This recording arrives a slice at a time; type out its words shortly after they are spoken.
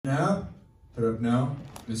Put up now,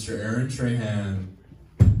 Mr. Aaron Trahan.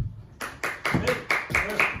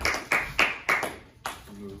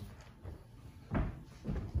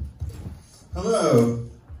 Hello.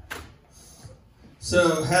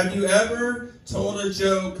 So, have you ever told a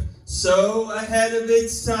joke so ahead of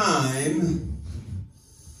its time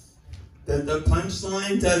that the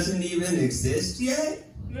punchline doesn't even exist yet?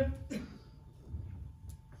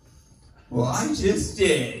 Well, I just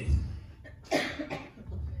did.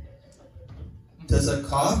 Does a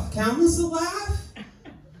cough count as a laugh?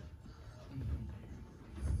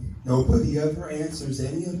 Nobody ever answers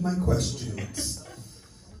any of my questions.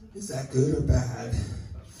 Is that good or bad?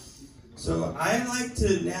 So I like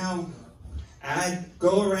to now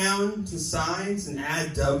go around to signs and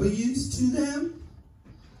add W's to them.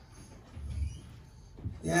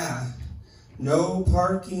 Yeah, no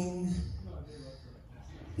parking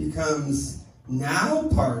becomes now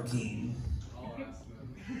parking.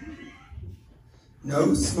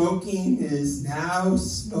 No smoking is now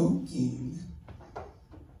smoking.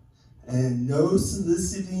 And no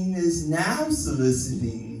soliciting is now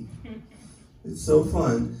soliciting. It's so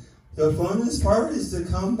fun. The funnest part is to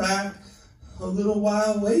come back a little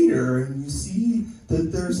while later and you see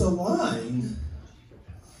that there's a line.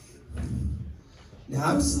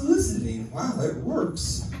 Now soliciting. Wow, it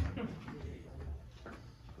works.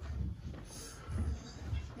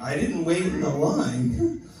 I didn't wait in the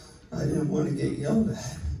line. I didn't want to get yelled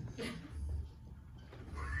at.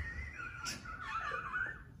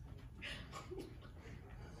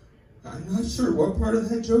 I'm not sure what part of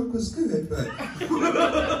that joke was good, but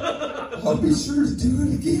I'll be sure to do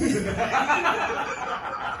it again.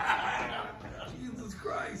 Jesus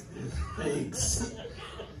Christ. Thanks.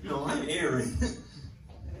 No, I'm Aaron.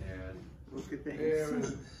 Look at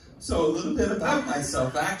that. So a little bit about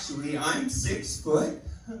myself. Actually, I'm 6 foot,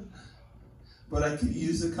 but I could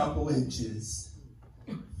use a couple inches.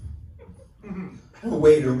 Oh,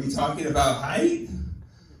 wait, are we talking about height?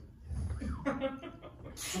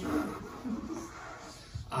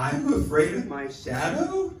 I'm afraid of my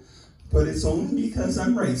shadow, but it's only because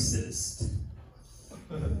I'm racist.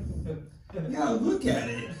 Yeah, look at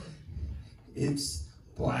it. It's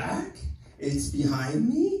black, it's behind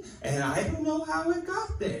me, and I don't know how it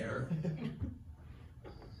got there.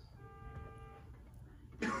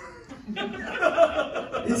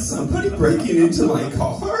 Is somebody breaking into my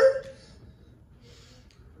car?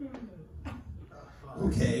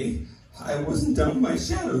 Okay, I wasn't done with my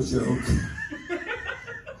shadow joke.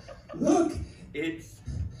 Look,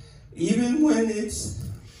 even when it's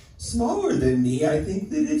smaller than me, I think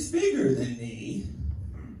that it's bigger than me.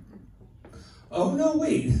 Oh, no,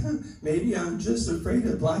 wait. Maybe I'm just afraid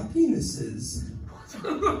of black penises.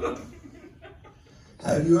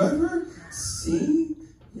 Have you ever seen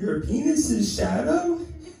your penis's shadow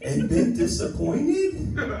and been disappointed?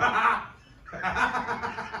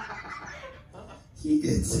 He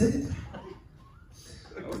gets it.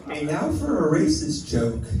 Okay, now for a racist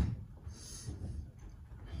joke.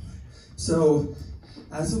 So,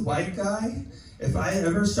 as a white guy, if I had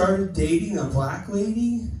ever started dating a black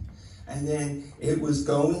lady, and then it was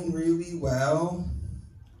going really well,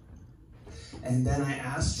 and then I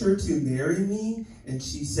asked her to marry me, and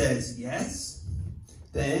she says yes,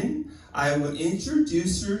 then I would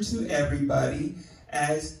introduce her to everybody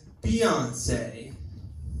as Beyonce.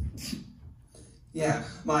 Yeah,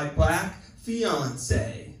 my black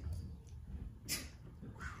fiance.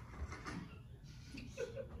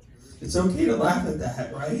 It's okay to laugh at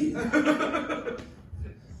that, right?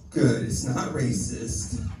 Good, it's not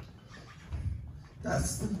racist.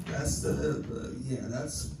 That's the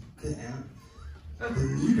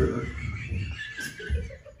meter.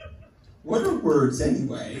 What are words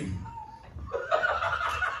anyway?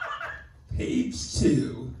 Page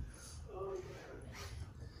 2.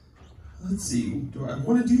 Let's see, do I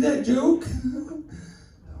want to do that joke?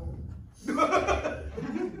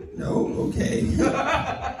 No? Okay.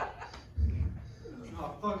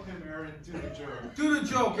 Oh, fuck him, Aaron. Do the joke. Do the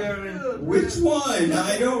joke, Aaron. Which one?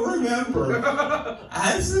 I don't remember.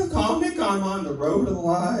 As a comic, I'm on the road a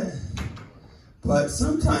lot, but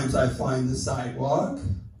sometimes I find the sidewalk.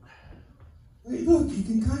 Wait, look, you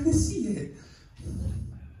can kind of see it.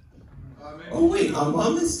 Oh, wait, I'm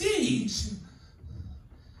on the stage.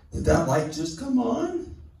 Did that light just come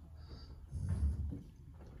on?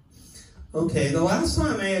 Okay, the last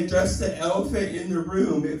time I addressed the elephant in the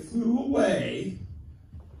room, it flew away.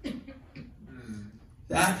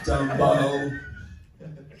 That Dumbo.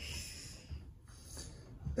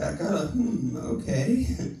 That got a okay.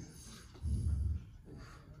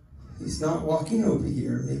 He's not walking over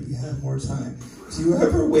here. Maybe have more time. Do you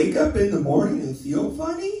ever wake up in the morning and feel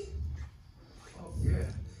funny?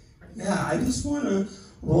 Yeah, I just want to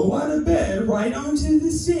roll out of bed right onto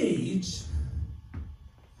the stage.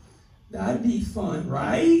 That'd be fun,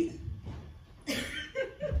 right?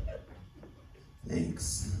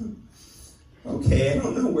 Thanks. Okay, I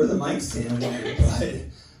don't know where the mic stand went, but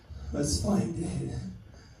let's find it.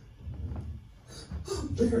 Oh,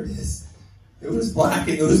 there it is. It was black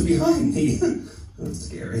and it was behind me. That's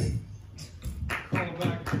scary. Call it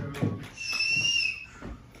back.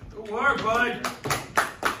 Good work, bud.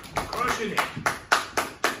 Crushing it.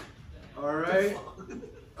 All right.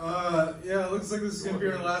 Yeah, it looks like this is gonna be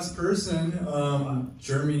our last person.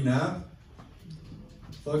 Jeremy Knapp.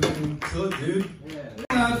 Fucking kill it, dude.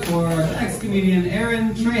 Out for ex-comedian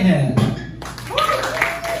Aaron Trahan.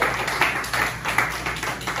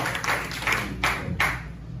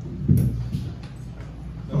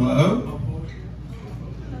 Hello?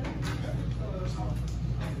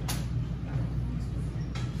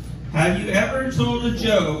 Have you ever told a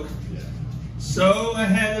joke so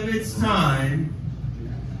ahead of its time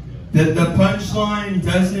that the punchline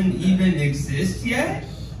doesn't even exist yet?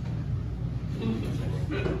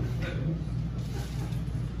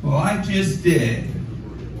 Well, I just did.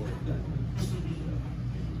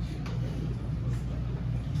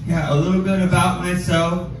 Yeah, a little bit about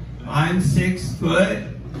myself. I'm 6 foot,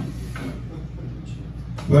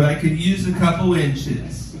 but I could use a couple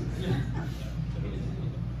inches.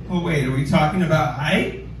 Oh wait, are we talking about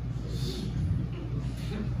height?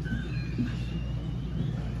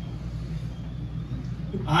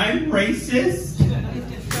 I'm racist.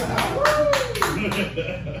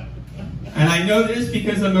 And I know this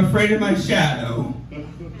because I'm afraid of my shadow.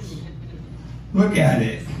 Look at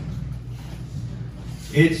it.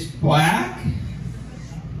 It's black.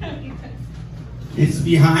 It's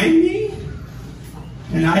behind me.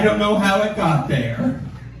 And I don't know how it got there.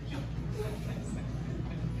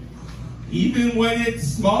 Even when it's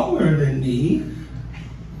smaller than me,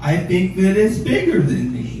 I think that it's bigger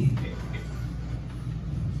than me.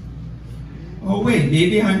 Oh wait,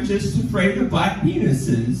 maybe I'm just afraid of black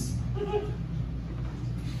penises.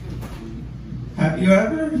 Have you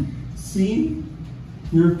ever seen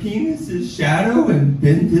your penis's shadow and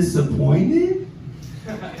been disappointed?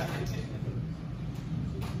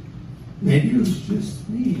 Maybe it was just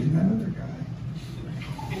me and that other guy.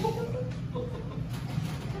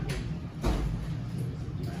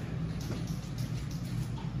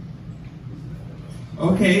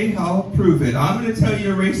 Okay, I'll prove it. I'm going to tell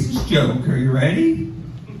you a racist joke. Are you ready?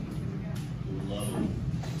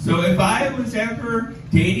 So if I was ever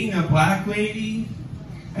dating a black lady,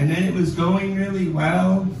 and then it was going really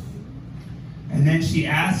well, and then she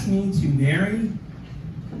asked me to marry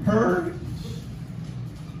her,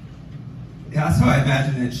 that's how I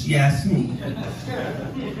imagine it. She asked me.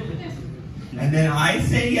 And then I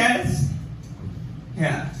say yes.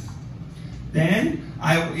 Yes. Then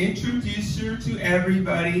I will introduce her to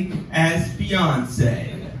everybody as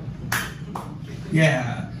Beyonce.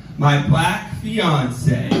 Yeah, my black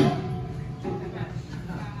fiance.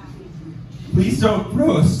 Please don't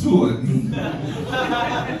throw a stool at me.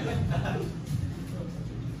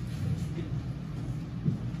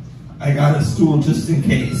 I got a stool just in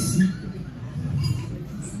case.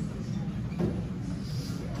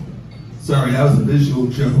 Sorry, that was a visual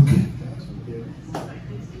joke.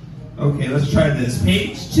 Okay, let's try this.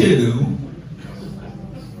 Page 2.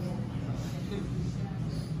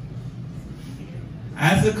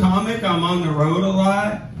 As a comic, I'm on the road a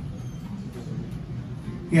lot.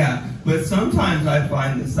 Yeah, but sometimes I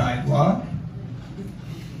find the sidewalk.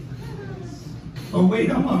 Oh wait,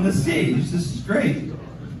 I'm on the stage. This is great.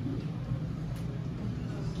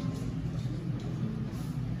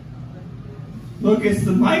 Look, it's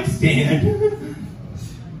the mic stand.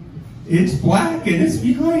 It's black and it's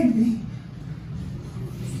behind me.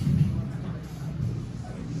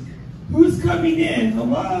 Who's coming in?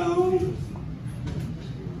 Hello?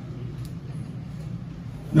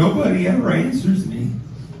 Nobody ever answers me.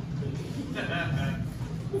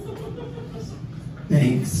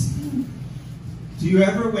 Thanks. Do you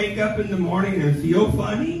ever wake up in the morning and feel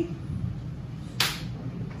funny?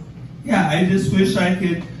 Yeah, I just wish I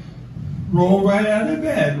could roll right out of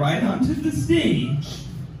bed, right onto the stage.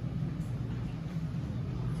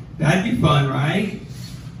 That'd be fun, right?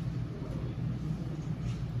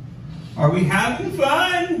 Are we having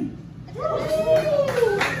fun?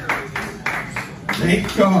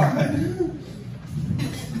 Thank God.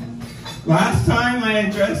 Last time I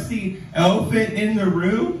addressed the elephant in the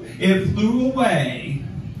room, it flew away.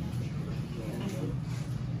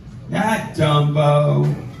 That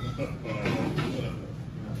Dumbo.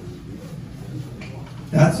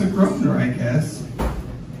 That's a groaner, I guess.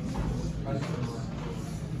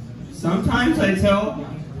 sometimes I tell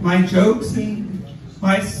my jokes in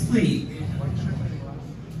my sleep.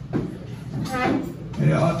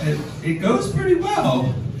 It goes pretty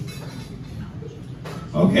well.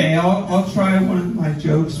 Okay, I'll try one of my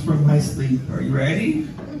jokes from my sleep. Are you ready?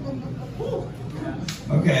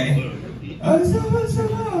 Okay.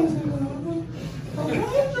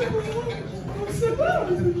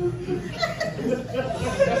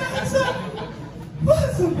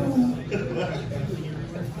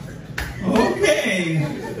 Okay,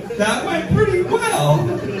 that went pretty well.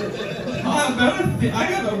 I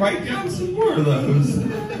gotta write down some more of those.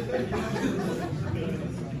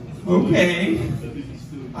 Okay,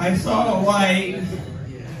 I saw a light.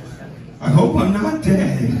 I hope I'm not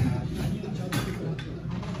dead.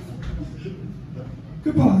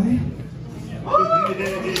 Goodbye.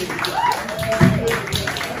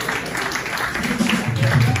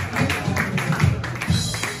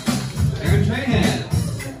 Aaron Trahan.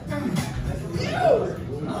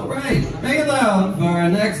 All right, make it loud for our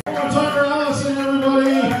next. Tucker Allison,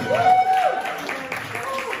 everybody.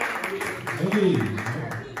 Hey.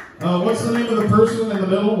 What's the name of the person in the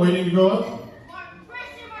middle waiting to go up?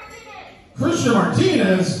 Christian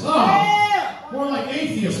Martinez. Oh, more like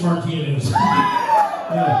Atheist Martinez.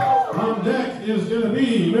 Yeah. On deck is going to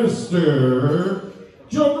be Mr.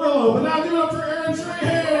 Joe Grillo. But now give it up for Aaron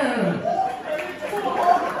Trahan.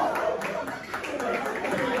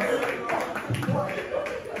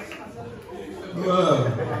 Whoa.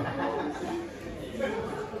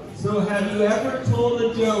 So have you ever told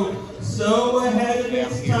a joke so ahead of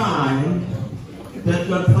its time that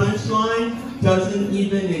the punchline doesn't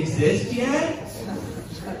even exist yet?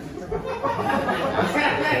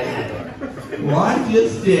 Well, I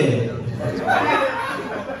just did.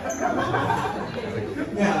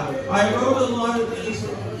 Yeah, I wrote a lot of these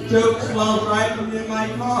jokes while driving in my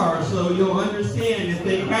car, so you'll understand if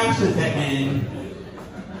they crash at the end.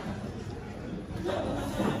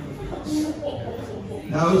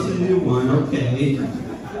 That was a new one, okay.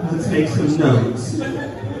 Let's make some notes.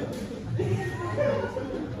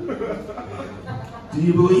 Do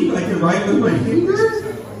you believe I can write with my finger?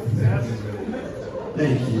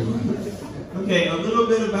 Thank you. Okay, a little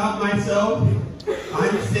bit about myself.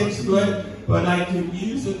 I'm 6 foot, but I can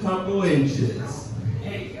use a couple inches.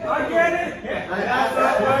 I get it.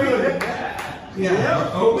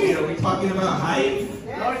 Yeah. Oh wait, are we talking about height?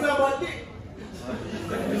 No, it's not about dick.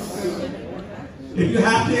 If you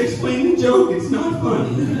have to explain the joke, it's not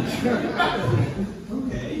funny.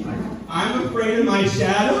 Okay. I'm afraid of my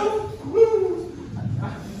shadow,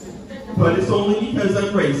 but it's only because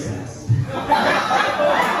I'm racist.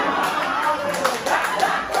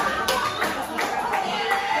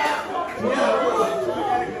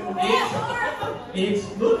 It's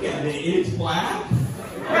look at it. It's black.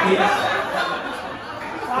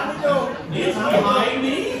 It's behind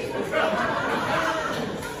me.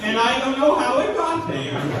 And I don't know how it got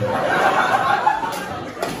there.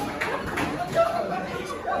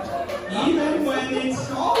 Even when it's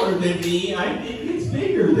smaller than me, I think it's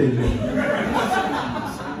bigger than me.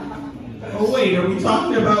 Oh wait, are we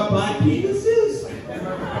talking about black penises?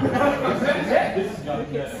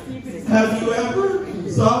 Have you ever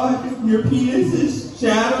saw your penis's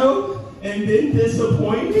shadow and been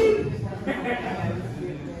disappointed?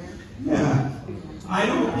 Yeah. I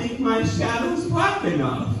don't think my shadow's black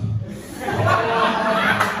enough.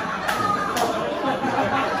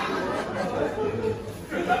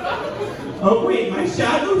 Oh wait, my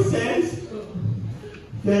shadow says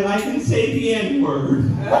that I can say the N-word.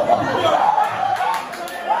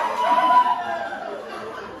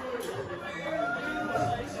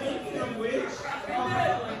 Speaking of which,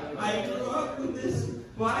 I grew up with this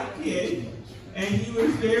black kid, and he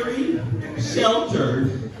was very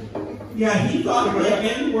sheltered. Yeah, he thought the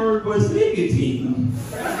N-word was nicotine.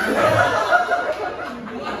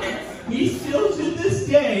 He still to this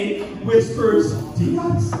day whispers, "Do you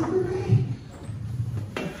have a cigarette?"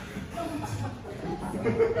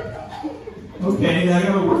 Okay, I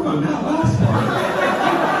gotta work on that last part.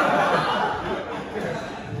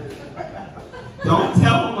 Don't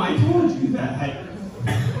tell him I told you that.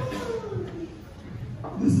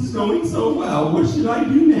 This is going so well. What should I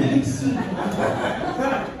do next?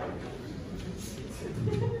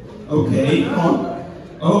 Okay.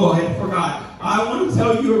 Oh, I forgot. I want to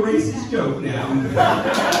tell you a racist joke now.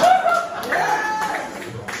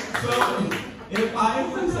 So, if I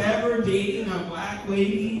was ever dating a black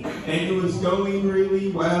lady and it was going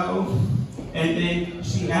really well, and then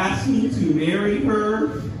she asked me to marry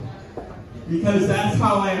her, because that's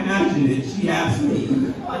how I imagine it, she asked me.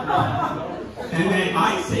 And then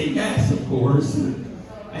I say yes, of course.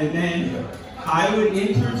 And then I would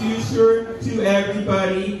introduce her to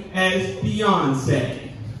everybody as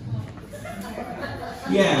Beyonce.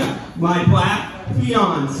 Yeah, my black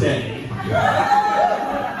fiance.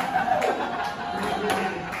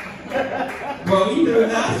 Well, either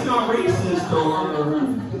that's not racist or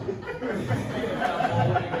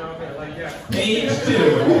page 2.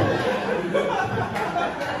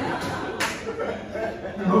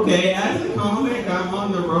 Okay, as a comic, I'm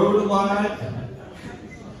on the road a lot,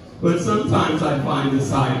 but sometimes I find the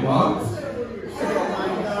sidewalk.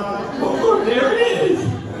 Oh, there it is.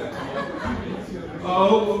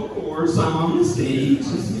 Oh, of course, I'm on the stage.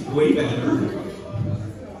 This is way better.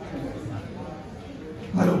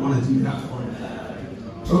 I don't want to do that one.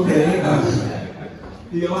 Okay,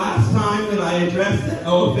 the last time that I addressed the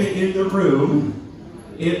elephant in the room,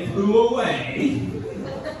 it flew away.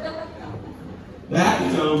 That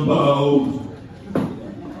Dumbo.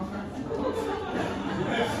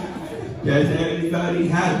 Does anybody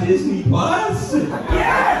have Disney Plus?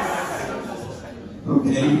 Yes!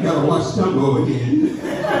 Okay, you gotta watch Dumbo again.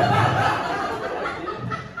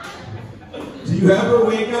 Do you ever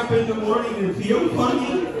wake up in the morning and feel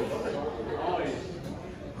funny?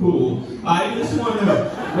 Cool. I just want to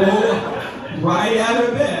roll right out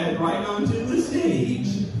of bed, right onto the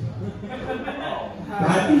stage.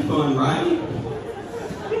 That'd be fun, right?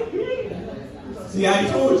 See, I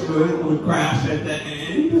told you it would crash at the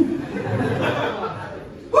end.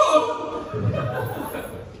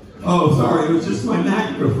 Oh, sorry, it was just my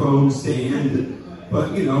microphone stand.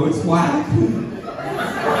 But, you know, it's whack.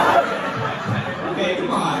 Okay,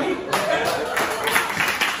 goodbye.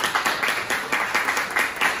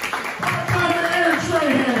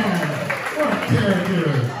 What a character.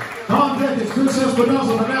 On deck is Chris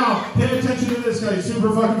Espinosa, but now pay attention to this guy. He's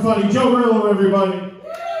super fucking funny. Joe Grillo, everybody.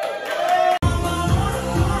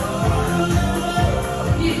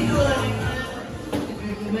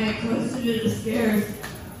 Close to the stairs.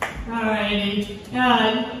 Alrighty.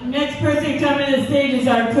 Next person coming to the stage is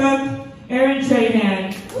our cook, Aaron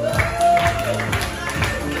Trahan.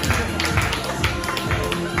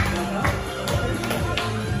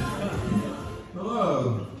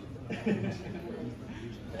 Hello.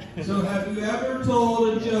 So have you ever told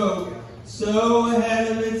a joke so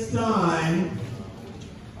ahead of its time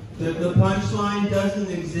that the punchline doesn't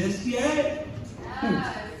exist yet?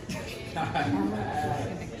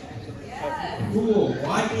 Cool,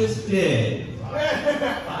 I just did.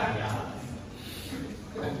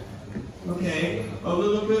 Okay, a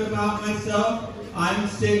little bit about myself. I'm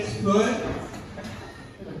 6 foot,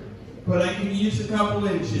 but I can use a couple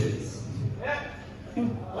inches.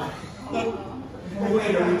 Oh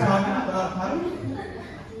wait, are we talking about height?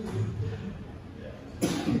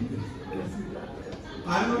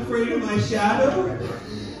 I'm afraid of my shadow,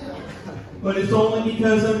 but it's only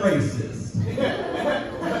because I'm racist.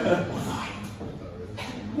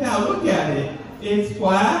 Yeah, look at it. It's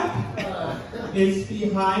black, it's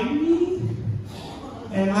behind me,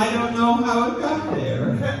 and I don't know how it got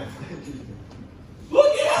there.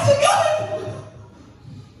 Look, it has a gun!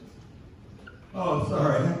 Oh,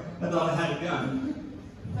 sorry. I thought I had a gun.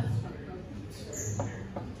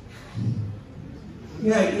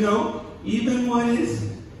 Yeah, you know, even when it's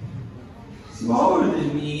smaller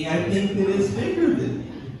than me, I think that it's bigger than me.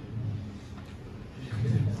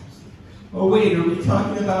 Oh wait, are we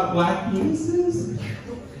talking about black penises?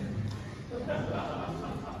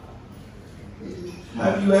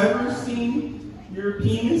 Have you ever seen your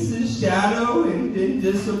penis's shadow and been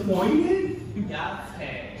disappointed?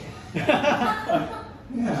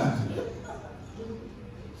 Yeah.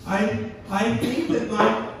 I think that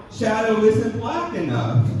my shadow isn't black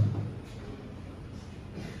enough.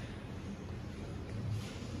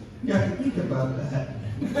 You have to think about that.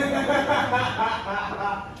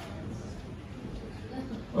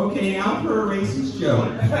 Okay, now for a racist joke.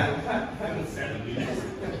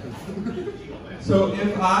 So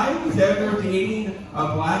if I was ever dating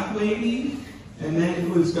a black lady and then it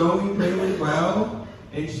was going really well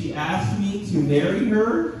and she asked me to marry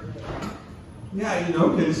her, yeah, you know,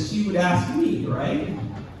 because she would ask me, right?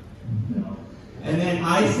 And then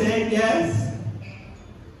I said yes.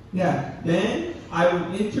 Yeah, then I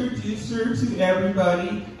would introduce her to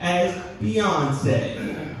everybody as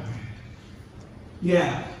Beyonce.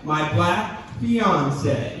 Yeah, my black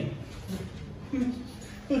fiance.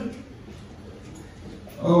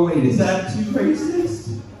 Oh wait, is that too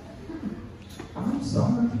racist? I'm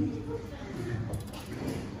sorry.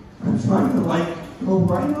 I'm trying to go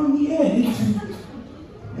right on the edge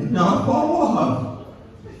and not fall off.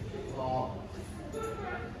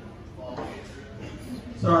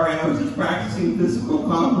 Sorry, I was just practicing physical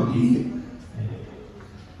comedy.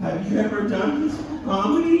 Have you ever done this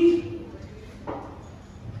comedy?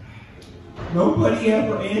 Nobody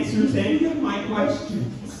ever answers any of my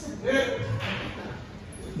questions.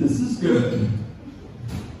 This is good.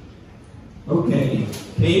 Okay,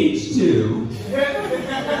 page 2.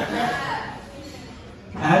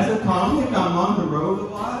 As a comic, I'm on the road a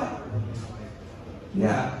lot.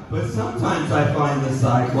 Yeah, but sometimes I find the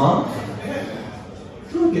sidewalk.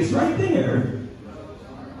 Look, it's right there.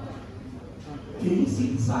 Can you see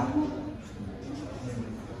the sidewalk?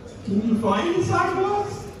 Can you find the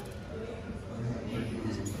sidewalks?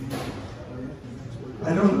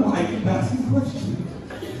 I don't know. I keep asking questions.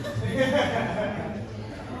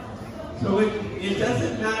 So it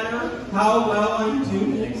doesn't matter how well I'm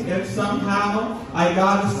doing. If somehow I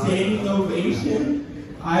got a standing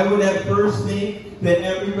ovation, I would at first think that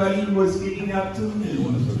everybody was getting up to me.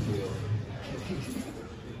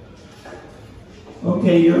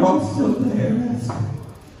 Okay, you're all still there.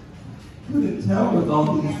 Couldn't tell with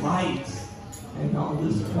all these lights and all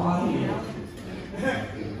this quiet.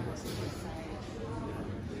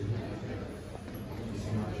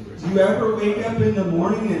 Do you ever wake up in the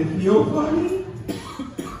morning and feel funny?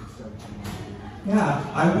 Yeah,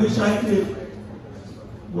 I wish I could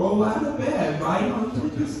roll out of bed right onto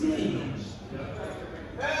the stage.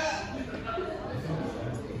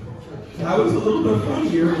 That was a little bit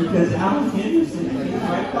funnier because Alan Henderson came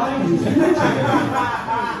right by his picture.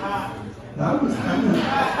 That was kind of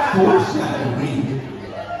foreshadowing.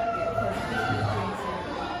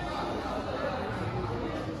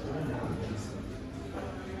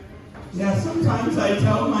 Yeah, sometimes I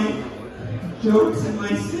tell my jokes in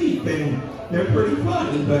my sleep and they're pretty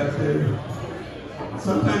funny, but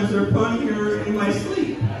sometimes they're funnier in my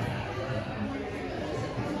sleep.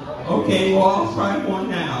 Okay, well, I'll try one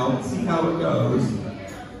now and see how it goes.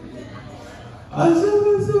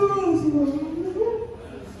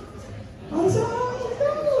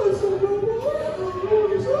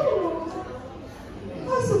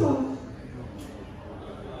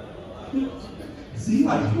 See, I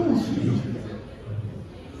told you.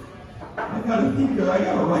 I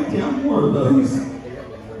gotta write down more of those.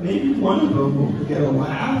 Maybe one of them will get a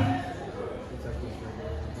laugh.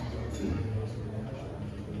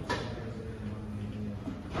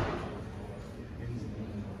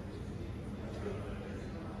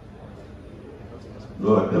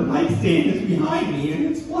 Look, the nightstand is behind me and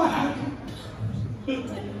it's black.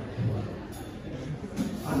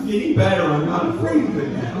 I'm getting better. I'm not afraid of it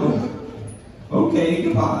now. Okay,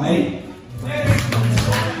 goodbye.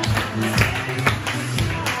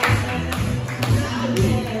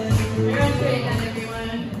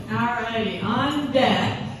 Alrighty, on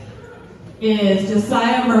deck is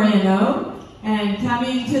Josiah Moreno, and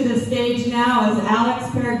coming to the stage now is Alex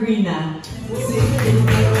Peregrina.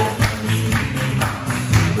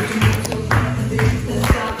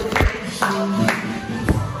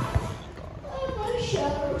 My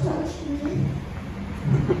shadow touched me.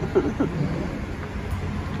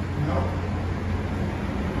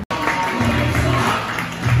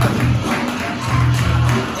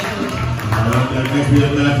 Next we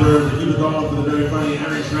have Matt Burns to keep it going for the very funny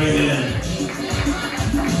Aaron Trahan.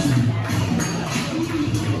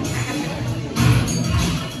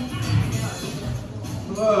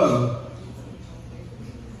 Hello.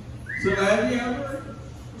 So have you ever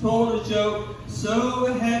told a joke so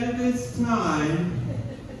ahead of its time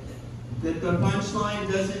that the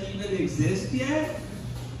punchline doesn't even exist yet?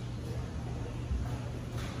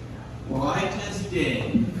 Well, I just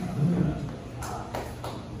did.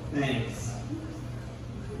 Thanks.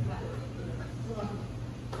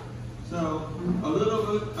 So,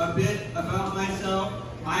 a bit about myself.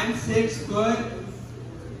 I'm 6 foot,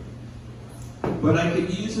 but I could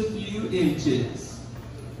use a few inches.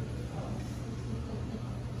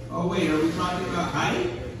 Oh wait, are we talking about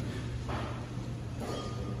height?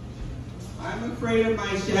 I'm afraid of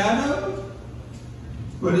my shadow,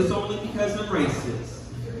 but it's only because I'm racist.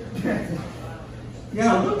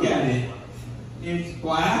 Yeah, look at it. It's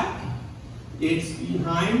black, it's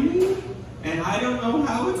behind me, and I don't know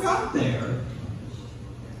how it got there.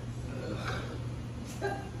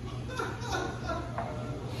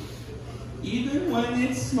 Even when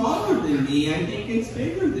it's smaller than me, I think it's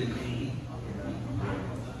bigger than me.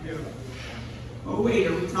 Oh wait,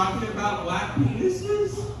 are we talking about black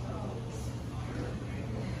penises?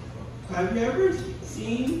 Have you ever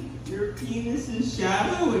seen your penis's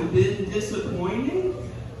shadow and been disappointed?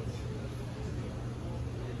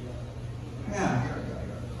 Yeah.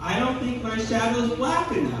 I don't think my shadow's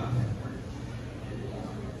black enough.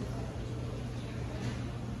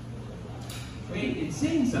 Wait, it's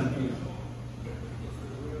saying something.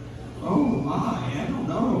 Oh my, I don't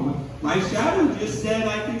know. My shadow just said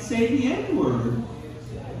I could say the N-word.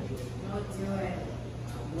 Don't do it.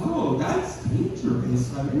 Whoa, that's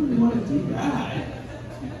dangerous. I really want to do that.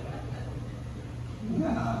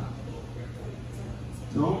 Yeah.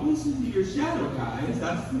 Don't listen to your shadow, guys.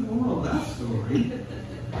 That's the moral of that story.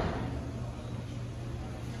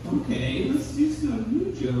 Okay, let's do some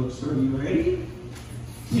new jokes. Are you ready?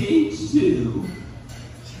 Page 2.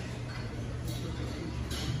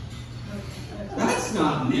 That's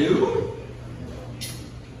not new.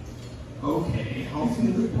 Okay, I'll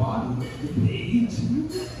do the bottom of the page.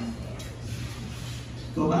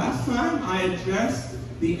 The last time I addressed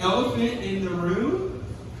the elephant in the room,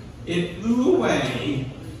 it flew away.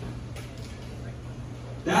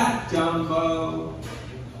 That Dumbo.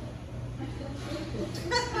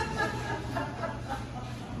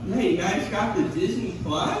 Hey, you guys got the Disney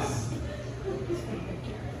Plus?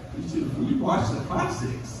 You should rewatch the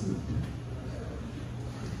classics.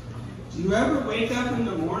 Do you ever wake up in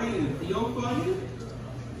the morning and feel funny?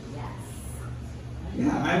 Yes.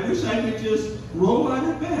 Yeah, I wish I could just roll out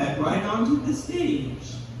of bed right onto the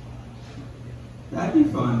stage. That'd be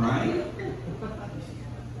fun, right?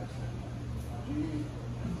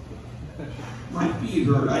 My feet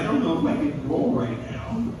hurt. I don't know if I can roll right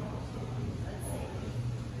now.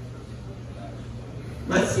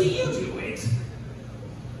 Let's see you do it.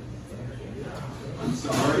 I'm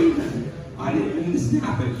sorry. I didn't mean to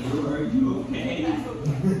snap at you. Are you okay?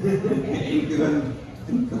 Okay, good.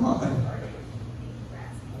 Thank God.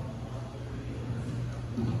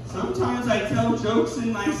 Sometimes I tell jokes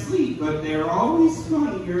in my sleep, but they're always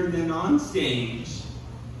funnier than on stage.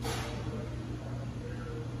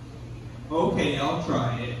 Okay, I'll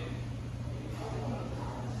try it.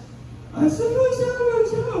 I suppose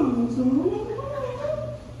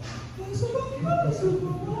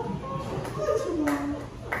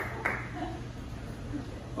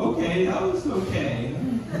okay, that was okay.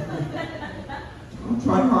 I'll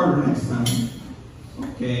try harder next time.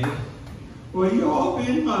 Okay. Well, you all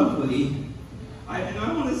been lovely. And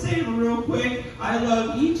I want to say real quick, I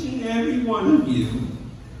love each and every one of you.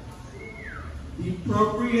 The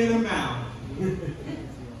appropriate amount.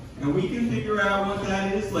 And we can figure out what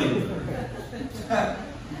that is later.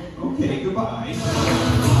 Okay, goodbye.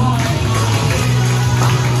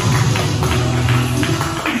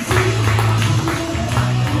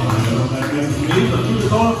 Let's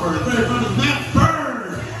going for a very funny Matt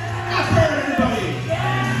Bird. Matt Bird, everybody.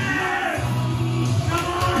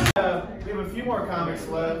 We have a few more comics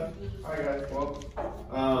left. All right, guys.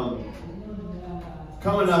 Well,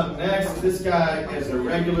 coming up next, this guy is a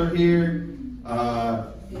regular here.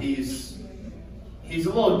 He's a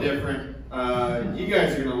little different. You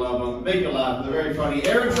guys are gonna love him. Make you laugh. They're very funny.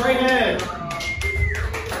 Aaron Trahan.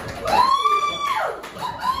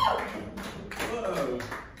 Whoa.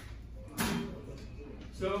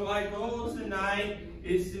 So my goal tonight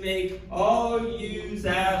is to make all you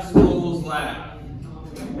assholes laugh.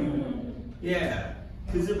 Yeah,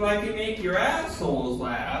 because if I can make your assholes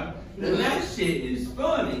laugh, then that shit is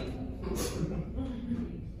funny.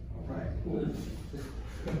 Alright, cool.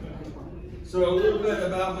 So a little bit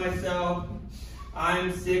about myself.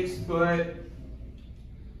 I'm 6 foot,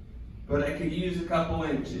 but I could use a couple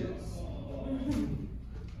inches.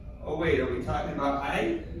 Oh wait, are we talking about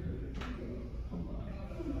height?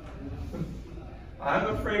 I'm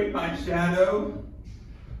afraid my shadow,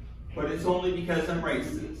 but it's only because I'm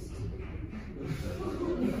racist.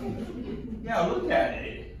 Yeah, look at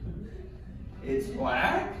it. It's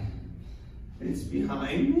black, it's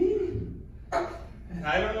behind me, and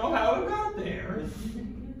I don't know how it got there.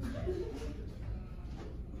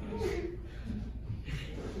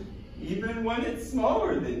 Even when it's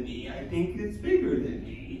smaller than me, I think it's bigger than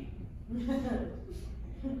me.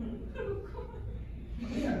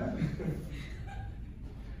 Yeah.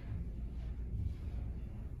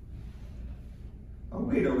 Oh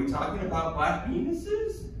wait, are we talking about black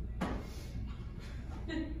penises?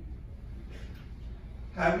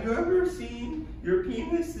 Have you ever seen your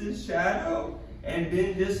penis's shadow and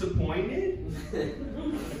been disappointed?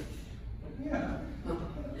 Yeah.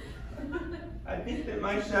 I think that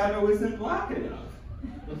my shadow isn't black enough.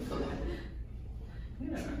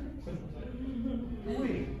 Yeah.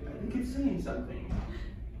 Wait, I think it's saying something.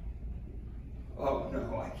 Oh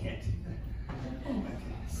no, I can't do that. Oh my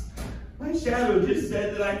goodness. My shadow just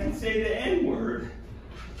said that I can say the N-word.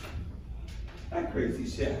 That crazy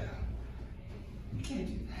shadow. You can't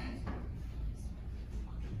do that.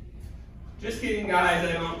 Just kidding, guys.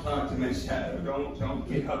 I don't talk to my shadow. Don't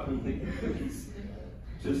get up and leave, please.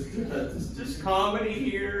 Just comedy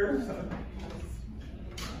here.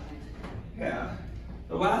 Yeah.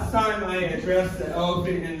 The last time I addressed the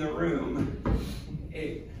elephant in the room,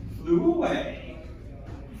 it flew away.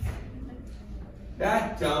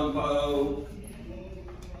 That Dumbo.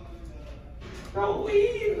 Don't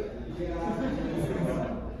leave.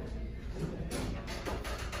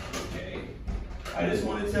 Okay. I just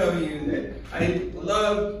want to tell you that I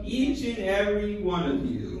love each and every one of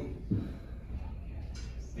you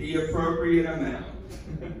the appropriate amount.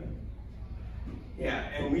 Yeah,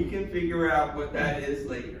 and we can figure out what that is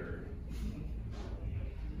later.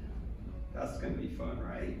 That's going to be fun,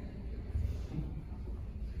 right?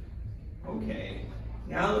 Okay,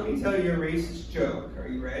 now let me tell you a racist joke. Are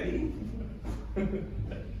you ready? Okay,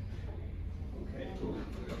 cool.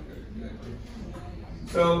 Good.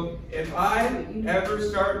 So, if I ever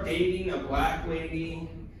start dating a black lady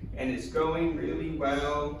and it's going really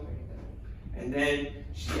well, and then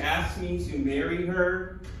she asks me to marry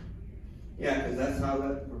her, yeah, because that's how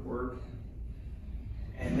that would work.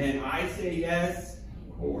 And then I say yes,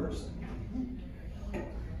 of course.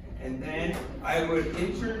 And then I would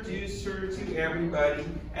introduce her to everybody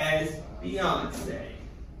as Beyonce.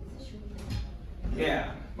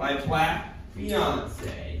 Yeah, my black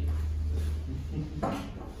Beyonce.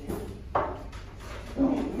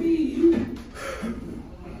 Don't leave.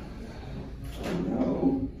 Oh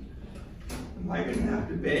no. Am I going to have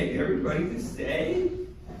to beg everybody to stay?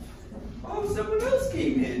 Oh, someone else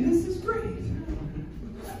came in. This is great.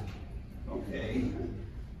 Okay.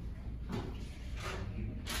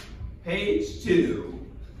 Page 2.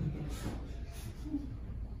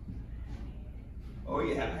 Oh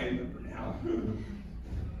yeah, I remember now.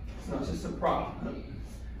 It's not just a prop.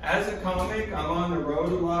 As a comic, I'm on the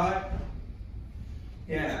road a lot.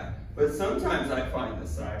 Yeah, but sometimes I find the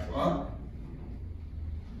sidewalk.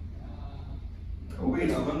 Oh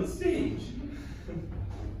wait, I'm on the stage.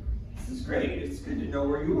 This is great. It's good to know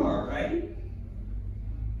where you are, right?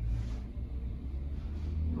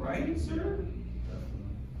 Right, sir?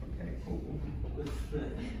 Okay, cool.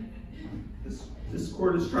 This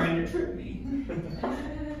cord is trying to trip me.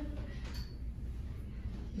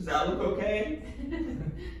 Does that look okay?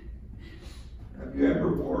 Have you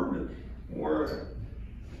ever worn a cord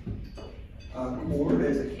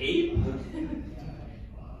as a cape?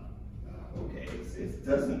 Okay, it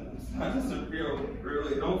doesn't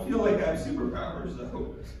really don't feel like I have superpowers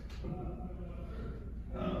though.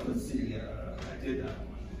 Let's see, I did that one.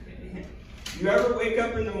 Okay. You ever wake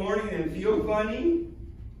up in the morning and feel funny?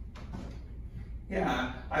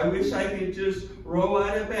 Yeah, I wish I could just roll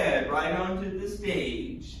out of bed right onto the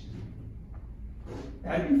stage.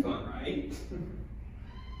 That'd be fun, right?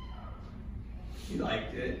 You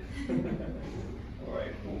liked it. All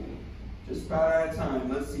right, cool. Just about out of time.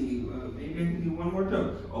 Let's see. Maybe I can do one more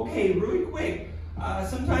joke. Okay, really quick.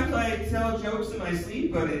 Sometimes I tell jokes in my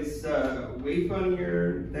sleep, but it's way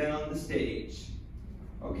funnier than on the stage.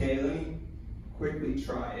 Okay, let me quickly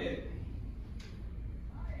try it.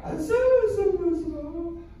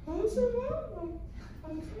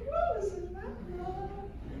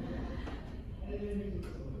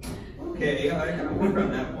 Okay, I gotta work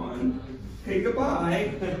on that one. Okay,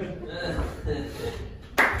 goodbye.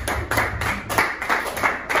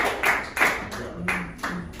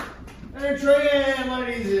 Aaron Trahan,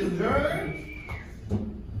 ladies and gentlemen.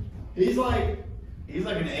 He's like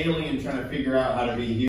an alien trying to figure out how to be human.